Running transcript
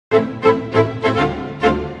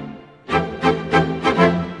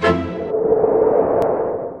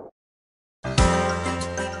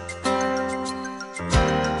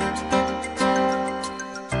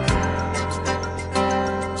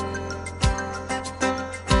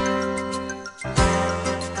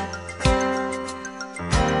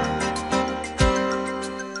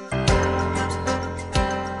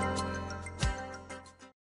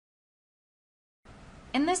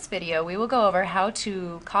video, we will go over how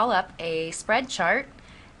to call up a spread chart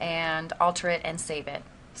and alter it and save it.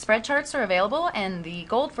 Spread charts are available in the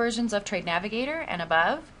gold versions of Trade Navigator and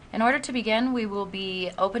above. In order to begin, we will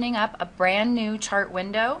be opening up a brand new chart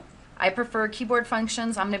window. I prefer keyboard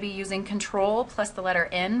functions. I'm going to be using Control plus the letter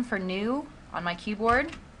N for new on my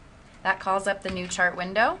keyboard. That calls up the new chart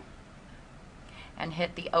window, and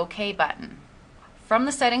hit the OK button. From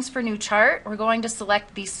the settings for new chart, we're going to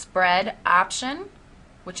select the spread option,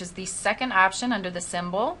 which is the second option under the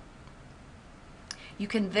symbol. You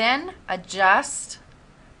can then adjust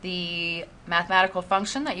the mathematical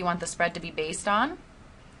function that you want the spread to be based on.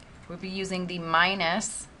 We'll be using the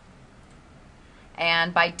minus,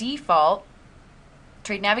 and by default,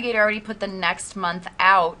 Trade Navigator already put the next month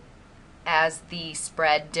out as the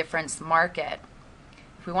spread difference market.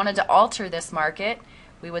 If we wanted to alter this market,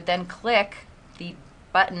 we would then click the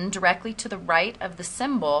button directly to the right of the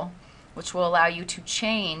symbol, which will allow you to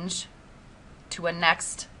change to a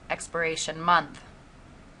next expiration month.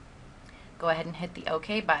 Go ahead and hit the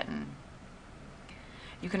OK button.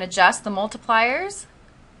 You can adjust the multipliers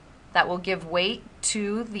that will give weight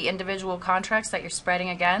to the individual contracts that you're spreading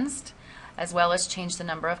against, as well as change the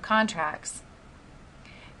number of contracts.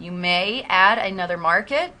 You may add another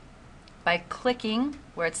market by clicking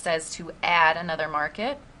where it says to add another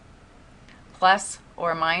market, plus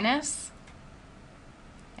or minus,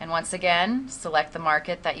 and once again select the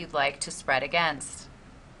market that you'd like to spread against.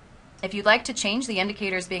 If you'd like to change the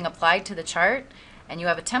indicators being applied to the chart and you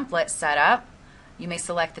have a template set up, you may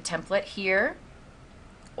select the template here,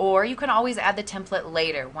 or you can always add the template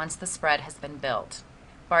later once the spread has been built.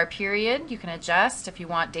 Bar period you can adjust if you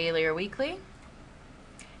want daily or weekly,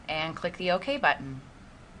 and click the OK button.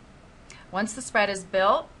 Once the spread is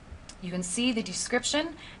built, you can see the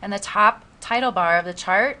description and the top title bar of the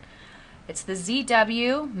chart. It's the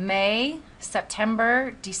ZW May,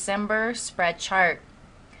 September, December spread chart.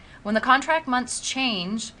 When the contract months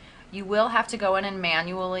change, you will have to go in and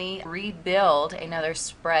manually rebuild another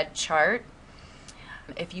spread chart.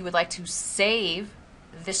 If you would like to save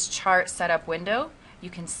this chart setup window, you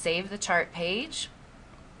can save the chart page.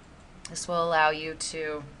 This will allow you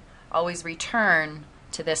to always return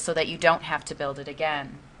to this so that you don't have to build it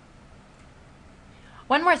again.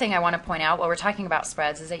 One more thing I want to point out while we're talking about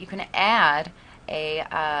spreads is that you can add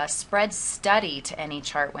a spread study to any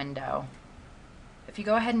chart window. If you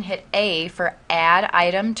go ahead and hit A for Add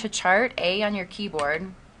Item to Chart, A on your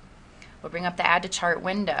keyboard, will bring up the Add to Chart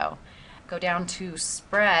window. Go down to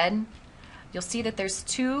Spread. You'll see that there's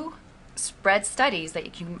two spread studies that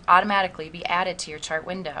you can automatically be added to your chart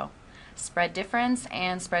window: Spread Difference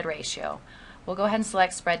and Spread Ratio. We'll go ahead and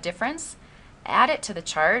select Spread Difference, add it to the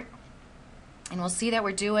chart, and we'll see that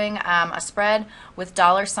we're doing a spread with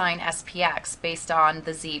 $SPX based on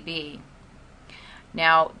the ZB.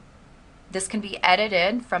 Now, this can be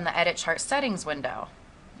edited from the Edit Chart Settings window.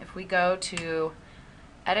 If we go to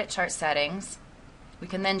Edit Chart Settings, we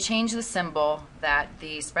can then change the symbol that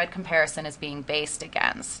the spread comparison is being based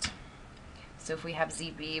against. So if we have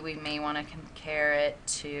ZB, we may want to compare it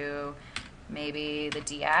to maybe the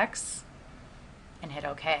DX and hit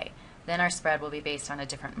OK. Then our spread will be based on a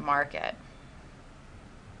different market.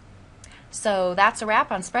 So that's a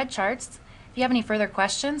wrap on spread charts. If you have any further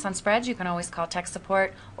questions on spreads, you can always call tech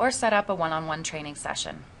support or set up a one-on-one training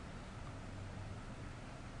session.